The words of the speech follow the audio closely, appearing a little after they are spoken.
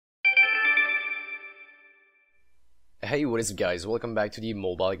Hey, what is up guys, welcome back to the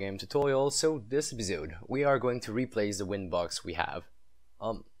mobile game tutorial. So this episode we are going to replace the Winbox we have.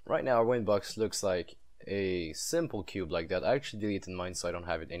 Right now our Winbox looks like a simple cube like that. I actually deleted mine so I don't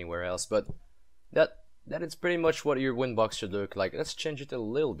have it anywhere else, but that is pretty much what your Winbox should look like. Let's change it a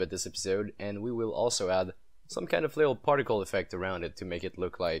little bit this episode, and we will also add some kind of little particle effect around it to make it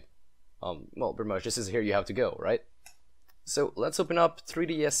look like well, pretty much this is here you have to go, right? So let's open up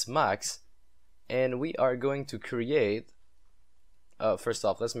 3ds Max. And we are going to create, first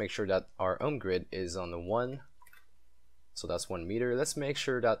off, let's make sure that our home grid is on the 1, so that's 1 meter. Let's make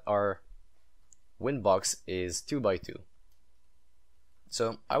sure that our Winbox is 2 by 2.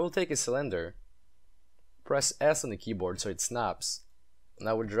 So I will take a cylinder, press S on the keyboard so it snaps, and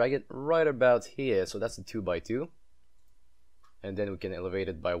I will drag it right about here, so that's a 2 by 2, and then we can elevate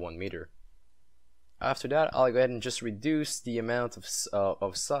it by 1 meter. After that, I'll go ahead and just reduce the amount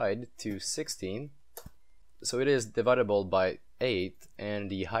of side to 16, so it is divisible by 8, and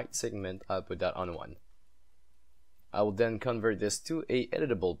the height segment, I'll put that on 1. I will then convert this to a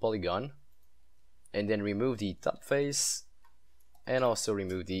editable polygon, and then remove the top face, and also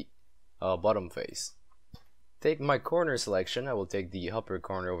remove the bottom face. Take my corner selection, I will take the upper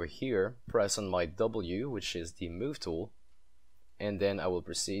corner over here, press on my W, which is the move tool, and then I will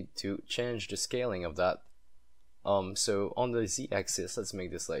proceed to change the scaling of that. So on the z-axis, let's make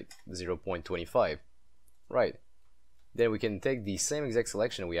this like 0.25. Right. Then we can take the same exact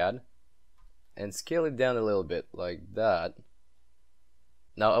selection we had and scale it down a little bit like that.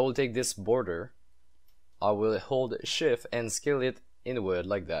 Now I will take this border, I will hold shift and scale it inward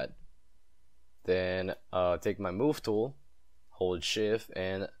like that. Then take my move tool, hold shift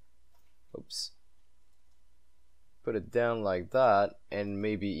and put it down like that, and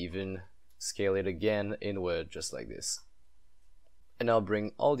maybe even scale it again inward just like this. And I'll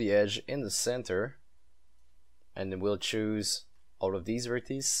bring all the edge in the center, and then we'll choose all of these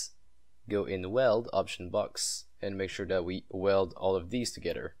vertices, go in weld option box, and make sure that we weld all of these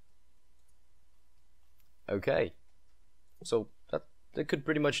together. Okay, so that could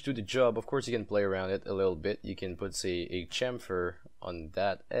pretty much do the job. Of course you can play around it a little bit. You can put, say, a chamfer on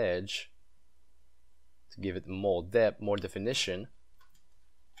that edge to give it more depth, more definition,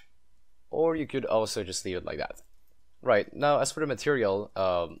 or you could also just leave it like that. Right, now as for the material,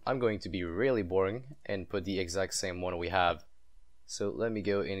 I'm going to be really boring and put the exact same one we have. So let me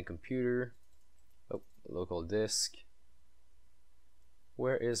go in computer, local disk.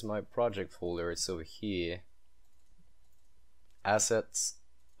 Where is my project folder? It's over here. Assets,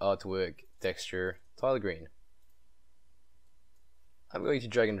 artwork, texture, tile green. I'm going to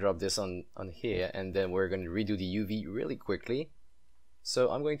drag and drop this on here, and then we're going to redo the UV really quickly. So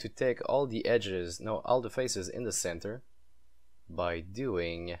I'm going to take all the edges, no, all the faces in the center by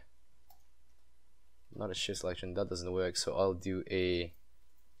doing, not a shift selection, that doesn't work, so I'll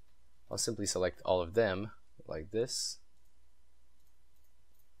simply select all of them like this.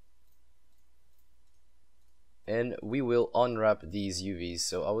 And we will unwrap these UVs,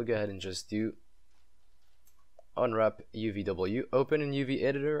 so I will go ahead and just do unwrap UVW, open in UV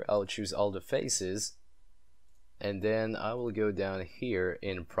editor, I'll choose all the faces, and then I will go down here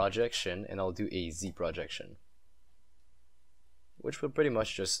in projection and I'll do a Z projection, which will pretty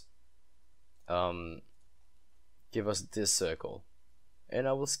much just give us this circle, and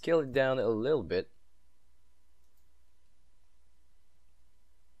I will scale it down a little bit.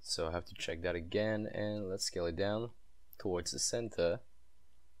 So I have to check that again, and let's scale it down towards the center.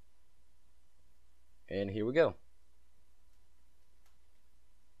 And here we go,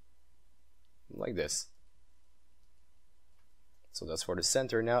 like this. So that's for the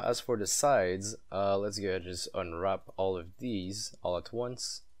center. Now as for the sides, let's go ahead and just unwrap all of these all at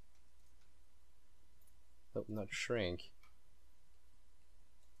once. Nope, not shrink.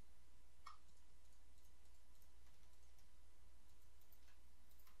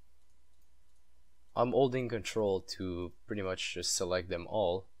 I'm holding control to pretty much just select them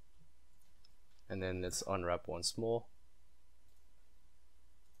all, and then let's unwrap once more.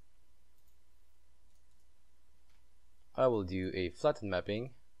 I will do a flatten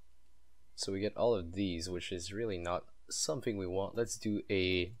mapping, so we get all of these, which is really not something we want. Let's do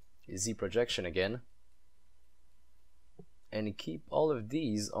a Z projection again, and keep all of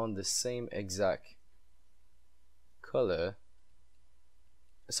these on the same exact color.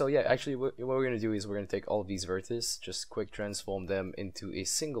 So yeah, actually what we're going to do is we're going to take all of these vertices, just quick transform them into a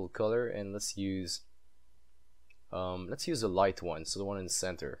single color, and let's use a light one, so the one in the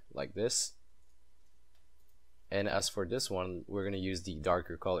center like this. And as for this one, we're going to use the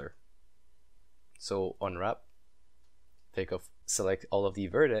darker color. So unwrap, take off, select all of the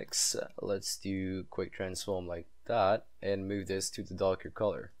vertex. Let's do quick transform like that and move this to the darker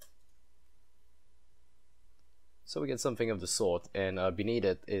color. So we get something of the sort, and beneath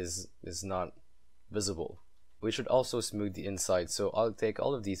it is not visible. We should also smooth the inside, so I'll take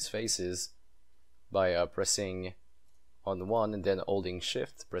all of these faces by pressing on one and then holding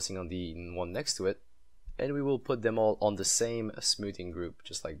shift, pressing on the one next to it, and we will put them all on the same smoothing group,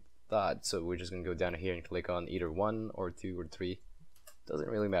 just like that. So we're just going to go down here and click on either 1 or 2 or 3. Doesn't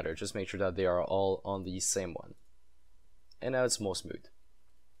really matter, just make sure that they are all on the same one. And now it's more smooth.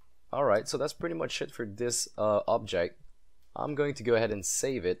 Alright, so that's pretty much it for this object. I'm going to go ahead and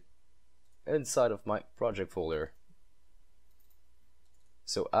save it inside of my project folder.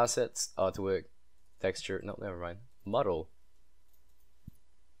 So assets, artwork, texture, no, never mind, model.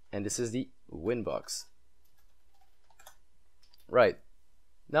 And this is the Winbox. Right.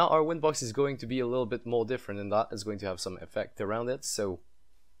 Now our Winbox is going to be a little bit more different, and that is going to have some effect around it. So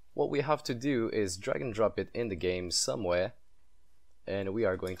what we have to do is drag and drop it in the game somewhere, and we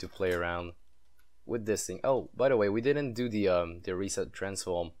are going to play around with this thing. Oh, by the way, we didn't do the reset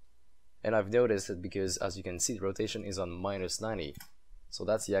transform, and I've noticed it because, as you can see, the rotation is on -90. So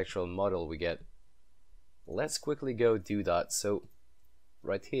that's the actual model we get. Let's quickly go do that. So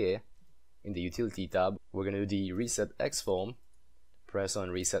right here in the utility tab, we're going to do the reset X form. Press on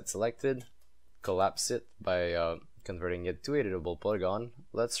reset selected, collapse it by converting it to editable polygon.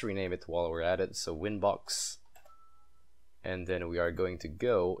 Let's rename it while we're at it, so Winbox. And then we are going to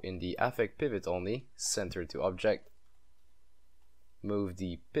go in the affect pivot only, center to object, move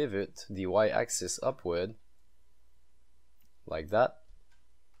the pivot, the y-axis upward, like that,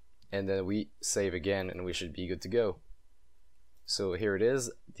 and then we save again and we should be good to go. So here it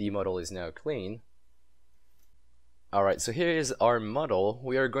is, the model is now clean. Alright, so here is our model.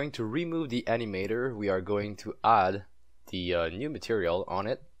 We are going to remove the animator, we are going to add the new material on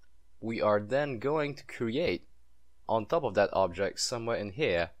it. We are then going to create, on top of that object, somewhere in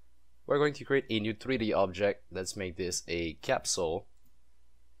here, we're going to create a new 3D object. Let's make this a capsule.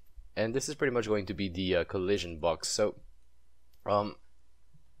 And this is pretty much going to be the collision box. So,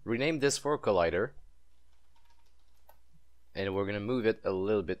 rename this for collider. And we're going to move it a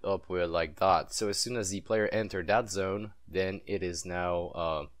little bit upward like that. So as soon as the player enters that zone, then it is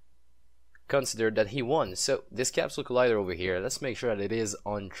now considered that he won. So this capsule collider over here, let's make sure that it is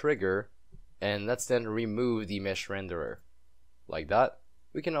on trigger, and let's then remove the mesh renderer like that.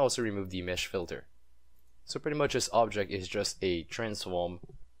 We can also remove the mesh filter. So pretty much this object is just a transform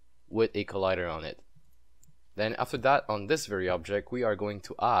with a collider on it. Then after that, on this very object, we are going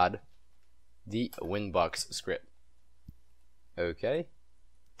to add the Winbox script. Okay,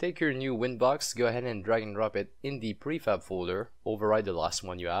 take your new Winbox, go ahead and drag and drop it in the prefab folder, override the last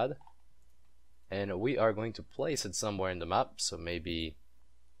one you had, and we are going to place it somewhere in the map. So maybe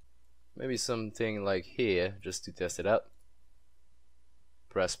something like here, just to test it out.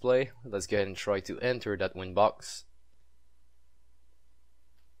 Press play. Let's go ahead and try to enter that Winbox,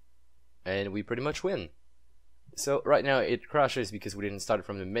 and we pretty much win. So right now it crashes because we didn't start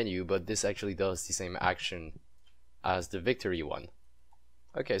from the menu, but this actually does the same action as the victory one.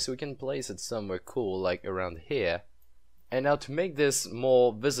 Okay, so we can place it somewhere cool, like around here. And now to make this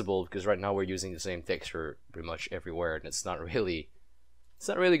more visible, because right now we're using the same texture pretty much everywhere, and it's not really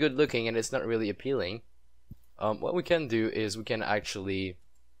good looking, and it's not really appealing. What we can do is we can actually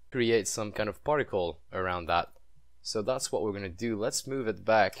create some kind of particle around that. So that's what we're gonna do. Let's move it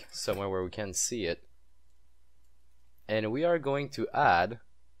back somewhere where we can see it, and we are going to add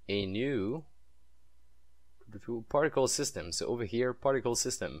a new particle system. So over here, particle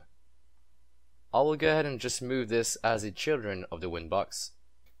system. I will go ahead and just move this as a children of the Winbox.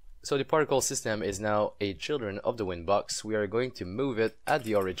 So the particle system is now a children of the Winbox. We are going to move it at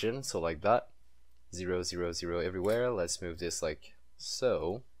the origin, so like that, 0, 0, 0 everywhere. Let's move this like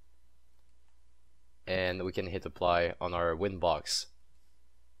so, and we can hit apply on our Winbox.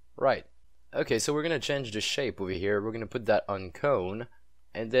 Right. Okay, so we're gonna change the shape over here. We're gonna put that on cone,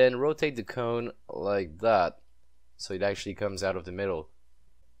 and then rotate the cone like that, so it actually comes out of the middle.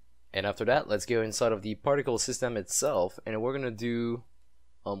 And after that, let's go inside of the particle system itself, and we're gonna do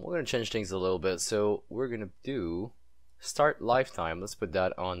we're gonna change things a little bit. So we're gonna do start lifetime. Let's put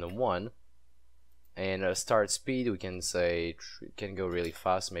that on the 1, and start speed, we can say it can go really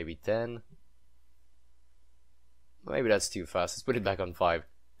fast, maybe 10. Maybe that's too fast. Let's put it back on 5.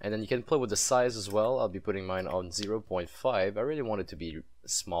 And then you can play with the size as well. I'll be putting mine on 0.5. I really want it to be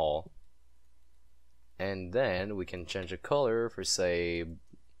small. And then we can change the color for, say,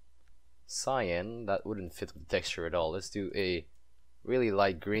 cyan. That wouldn't fit with the texture at all. Let's do a really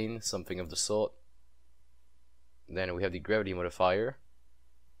light green, something of the sort. Then we have the gravity modifier.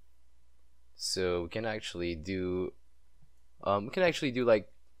 So we can actually do like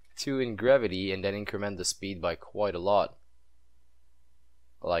 2 in gravity and then increment the speed by quite a lot,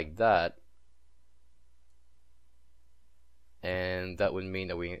 like that. And that would mean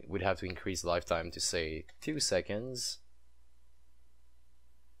that we would have to increase lifetime to say 2 seconds.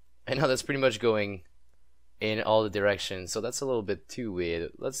 And now that's pretty much going in all the directions, so that's a little bit too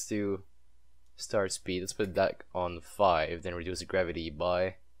weird. Let's do start speed. Let's put that on 5, then reduce the gravity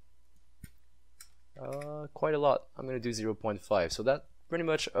by quite a lot. I'm gonna do 0.5, so that's pretty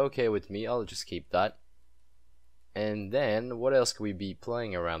much okay with me. I'll just keep that. And then what else could we be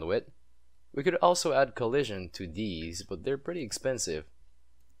playing around with? We could also add collision to these, but they're pretty expensive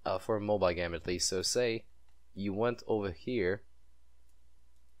for a mobile game at least. So say you went over here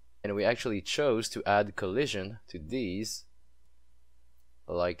and we actually chose to add collision to these,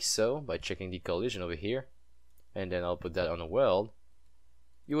 like so, by checking the collision over here, and then I'll put that on a world.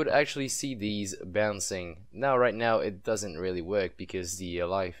 You would actually see these bouncing. Now right now it doesn't really work because the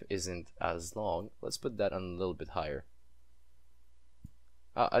life isn't as long. Let's put that on a little bit higher.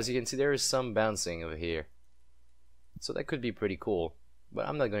 As you can see, there is some bouncing over here, so that could be pretty cool, but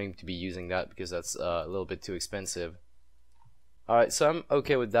I'm not going to be using that because that's a little bit too expensive. Alright, so I'm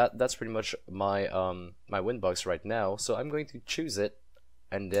okay with that. That's pretty much my my Winbox right now, so I'm going to choose it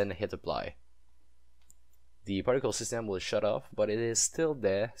and then hit apply. The particle system will shut off, but it is still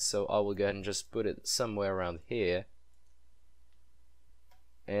there, so I will go ahead and just put it somewhere around here,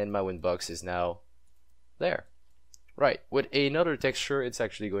 and my Winbox is now there. Right, with another texture it's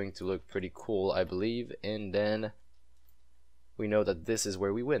actually going to look pretty cool, I believe, and then we know that this is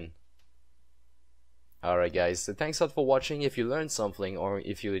where we win. Alright guys, so thanks a lot for watching. If you learned something or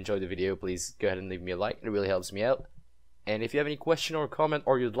if you enjoyed the video, please go ahead and leave me a like, it really helps me out. And if you have any question or comment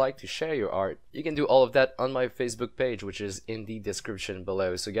or you'd like to share your art, you can do all of that on my Facebook page, which is in the description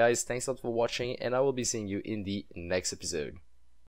below. So guys, thanks a lot for watching, and I will be seeing you in the next episode.